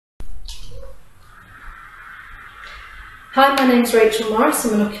Hi, my name's Rachel Morris.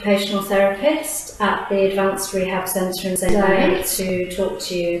 I'm an occupational therapist at the Advanced Rehab Centre in Indepth to talk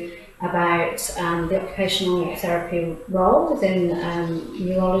to you about the occupational therapy role within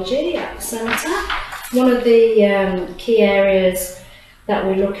neurology at the centre. One of the key areas that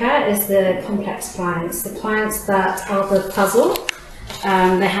we look at is the complex clients, the clients that are the puzzle.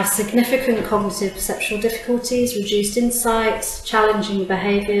 They have significant cognitive perceptual difficulties, reduced insight, challenging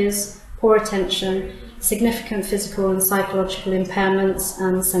behaviours, poor attention, significant physical and psychological impairments,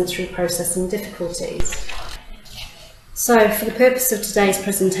 and sensory processing difficulties. So for the purpose of today's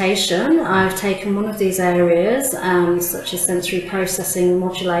presentation, I've taken one of these areas, such as sensory processing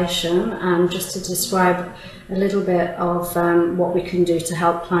modulation, just to describe a little bit of what we can do to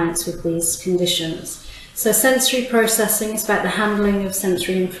help clients with these conditions. So sensory processing is about the handling of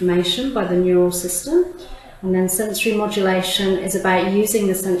sensory information by the neural system. And then sensory modulation is about using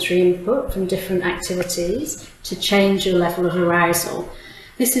the sensory input from different activities to change your level of arousal.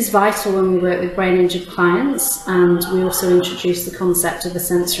 This is vital when we work with brain injured clients, and we also introduce the concept of a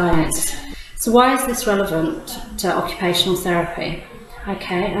sensory bias. So why is this relevant to occupational therapy?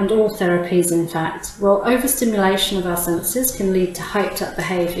 Okay, and all therapies in fact. Well, overstimulation of our senses can lead to hyped up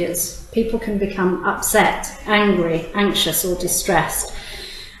behaviours. People can become upset, angry, anxious or distressed.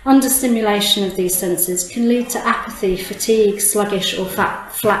 Understimulation of these senses can lead to apathy, fatigue, sluggish or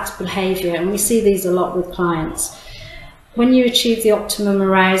flat behaviour, and we see these a lot with clients. When you achieve the optimum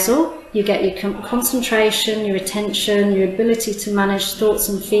arousal, you get your concentration, your attention, your ability to manage thoughts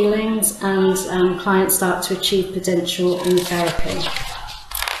and feelings, and clients start to achieve potential in therapy.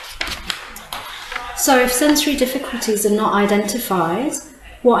 So if sensory difficulties are not identified,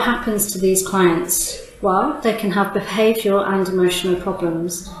 what happens to these clients? Well, they can have behavioural and emotional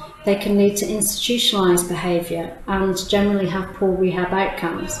problems. They can lead to institutionalised behaviour and generally have poor rehab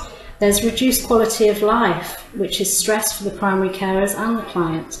outcomes. There's reduced quality of life, which is stress for the primary carers and the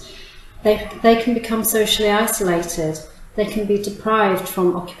client. They can become socially isolated. They can be deprived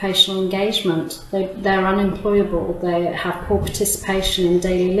from occupational engagement. They're unemployable. They have poor participation in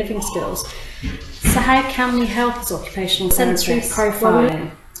daily living skills. So how can we help as occupational sensory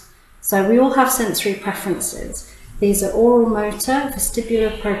profiling? So we all have sensory preferences. These are oral, motor,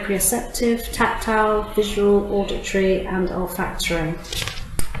 vestibular, proprioceptive, tactile, visual, auditory and olfactory.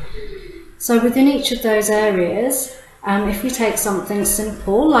 So within each of those areas, if we take something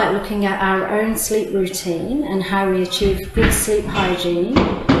simple like looking at our own sleep routine and how we achieve good sleep hygiene,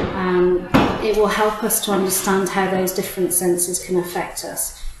 it will help us to understand how those different senses can affect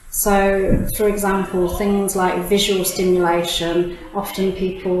us. So, for example, things like visual stimulation, often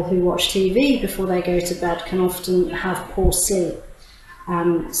people who watch TV before they go to bed can often have poor sleep.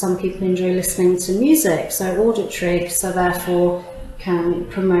 Some people enjoy listening to music, so auditory, so therefore can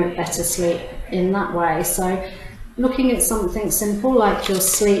promote better sleep in that way. So, looking at something simple like your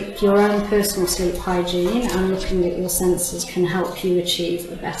sleep, your own personal sleep hygiene, and looking at your senses can help you achieve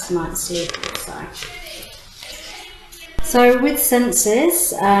a better night's sleep also. So with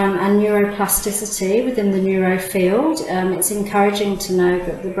senses and neuroplasticity within the neuro field, it's encouraging to know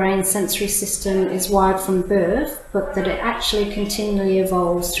that the brain's sensory system is wired from birth, but that it actually continually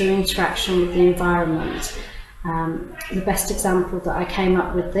evolves through interaction with the environment. The best example that I came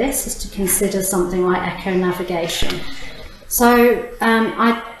up with this is to consider something like echo-navigation. So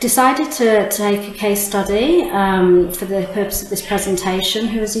I decided to take a case study for the purpose of this presentation,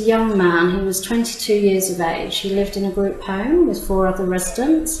 who was a young man. He was 22 years of age. He lived in a group home with 4 other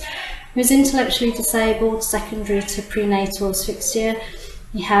residents. He was intellectually disabled, secondary to prenatal asphyxia.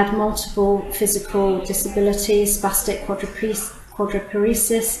 He had multiple physical disabilities, spastic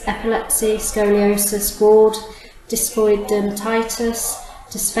quadriparesis, epilepsy, scoliosis, GORD, discoid dermatitis,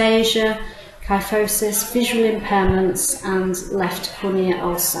 dysphagia, kyphosis, visual impairments and left cornea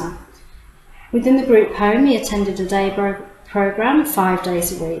ulcer. Within the group home he attended a day programme 5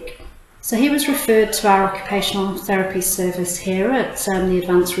 days a week. So he was referred to our occupational therapy service here at the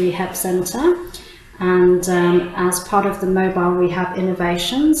Advanced Rehab Centre, and as part of the mobile rehab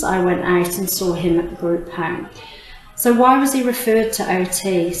innovations I went out and saw him at the group home. So why was he referred to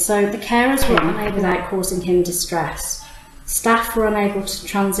OT? So the carers were unable without causing him distress. Staff were unable to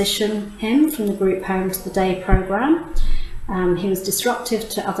transition him from the group home to the day programme. He was disruptive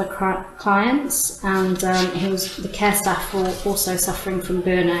to other clients, and the care staff were also suffering from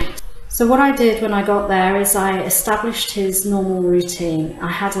burnout. So what I did when I got there is I established his normal routine. I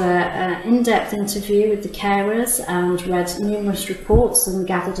had an in-depth interview with the carers and read numerous reports and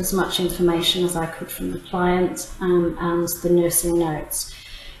gathered as much information as I could from the client and the nursing notes.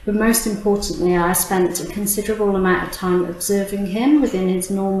 but most importantly I spent a considerable amount of time observing him within his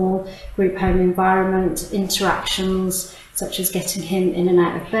normal group home environment, interactions such as getting him in and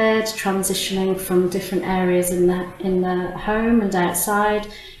out of bed, transitioning from different areas in the home and outside,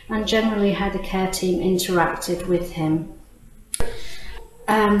 and generally how the care team interacted with him.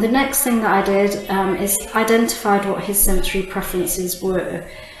 The next thing that I did is identified what his sensory preferences were.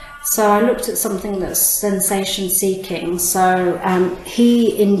 So I looked at something that's sensation seeking. So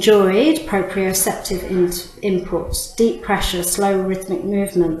he enjoyed proprioceptive inputs, deep pressure, slow rhythmic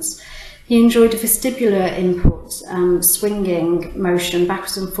movements. He enjoyed vestibular input, swinging motion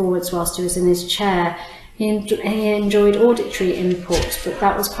backwards and forwards whilst he was in his chair. He enjoyed auditory input, but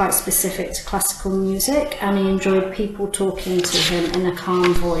that was quite specific to classical music, and he enjoyed people talking to him in a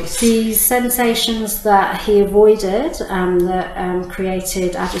calm voice. These sensations that he avoided, that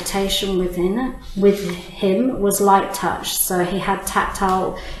created agitation with him, was light touch. So he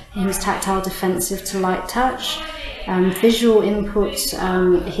was tactile defensive to light touch. Visual input,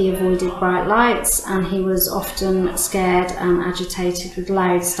 he avoided bright lights, and he was often scared and agitated with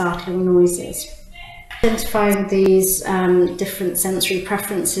loud, startling noises. Identifying these different sensory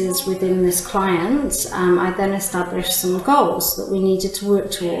preferences within this client, I then established some goals that we needed to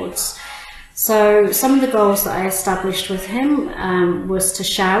work towards. So some of the goals that I established with him was to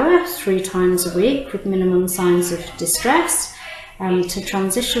shower 3 times a week with minimum signs of distress, to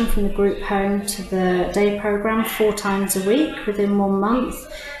transition from the group home to the day programme 4 times a week within 1 month,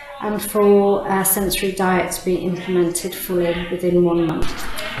 and for sensory diet to be implemented fully within 1 month.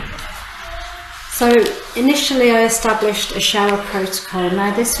 So initially I established a shower protocol.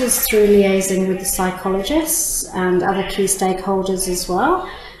 Now this was through liaising with the psychologists and other key stakeholders as well.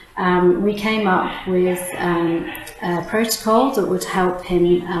 We came up with a protocol that would help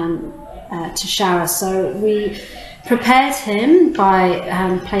him to shower. So we prepared him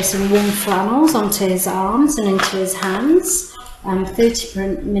by placing warm flannels onto his arms and into his hands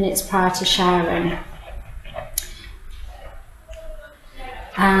 30 minutes prior to showering.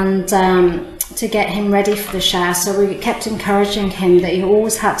 And to get him ready for the shower. So we kept encouraging him that he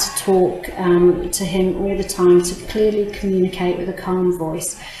always had to talk to him all the time, to clearly communicate with a calm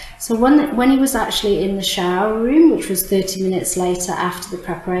voice. So when he was actually in the shower room, which was 30 minutes later after the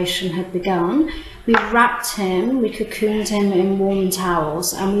preparation had begun, we wrapped him, we cocooned him in warm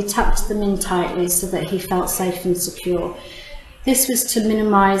towels, and we tucked them in tightly so that he felt safe and secure. This was to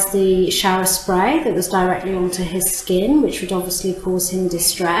minimise the shower spray that was directly onto his skin, which would obviously cause him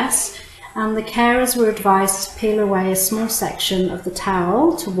distress. And the carers were advised to peel away a small section of the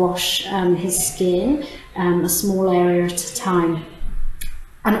towel to wash his skin, a small area at a time.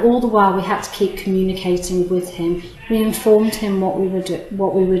 And all the while we had to keep communicating with him. We informed him what we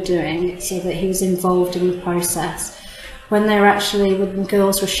were doing so that he was involved in the process. When the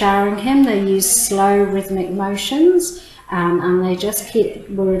girls were showering him, they used slow rhythmic motions, and they just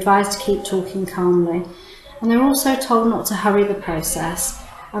were advised to keep talking calmly. And they were also told not to hurry the process,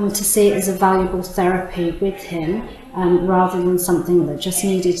 and to see it as a valuable therapy with him, rather than something that just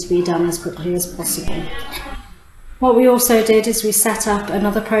needed to be done as quickly as possible. What we also did is we set up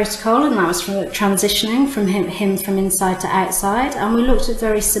another protocol, and that was for transitioning from him from inside to outside, and we looked at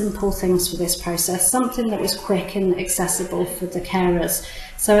very simple things for this process, something that was quick and accessible for the carers.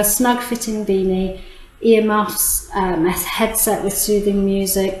 So a snug fitting beanie, earmuffs, a headset with soothing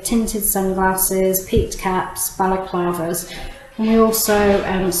music, tinted sunglasses, peaked caps, balaclavas. And we also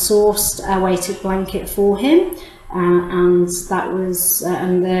sourced a weighted blanket for him, and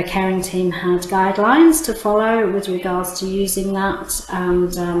the caring team had guidelines to follow with regards to using that,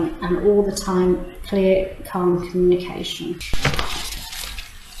 and all the time clear, calm communication.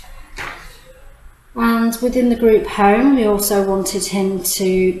 And within the group home, we also wanted him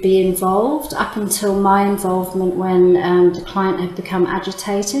to be involved. Up until my involvement, when the client had become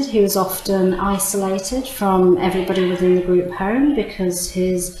agitated, he was often isolated from everybody within the group home because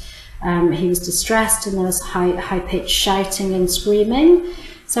he was distressed and there was high-pitched shouting and screaming.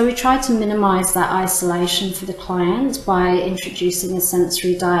 So we tried to minimise that isolation for the client by introducing a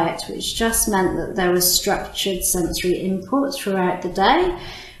sensory diet, which just meant that there was structured sensory input throughout the day,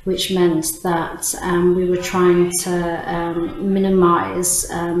 which meant that we were trying to minimise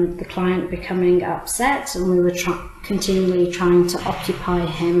the client becoming upset, and we were continually trying to occupy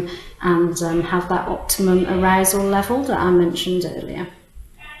him and have that optimum arousal level that I mentioned earlier.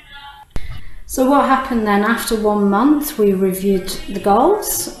 So what happened then? After 1 month, we reviewed the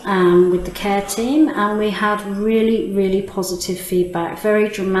goals with the care team, and we had really, really positive feedback, very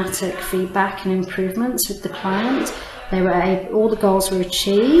dramatic feedback and improvements with the client. All the goals were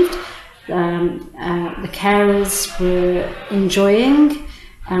achieved. The carers were enjoying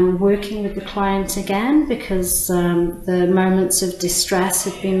working with the client again, because the moments of distress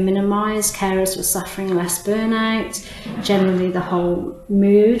had been minimised, carers were suffering less burnout, generally the whole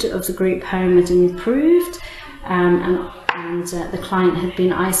mood of the group home had improved, and the client had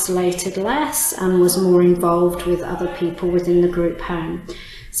been isolated less and was more involved with other people within the group home.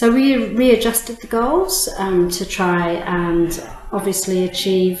 So we readjusted the goals to try and obviously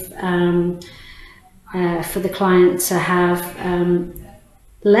achieve for the client to have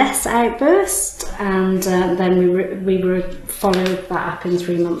less outbursts, and then we were followed that up in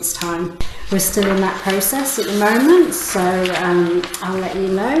 3 months' time. We're still in that process at the moment, so I'll let you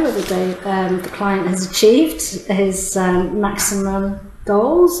know whether the client has achieved his maximum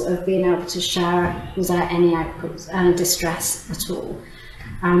goals of being able to shower without any output distress at all.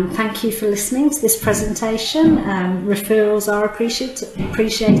 Thank you for listening to this presentation. Referrals are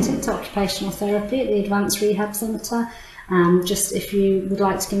appreciated to occupational therapy at the Advanced Rehab Centre. Just if you would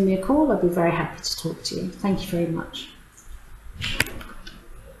like to give me a call, I'd be very happy to talk to you. Thank you very much.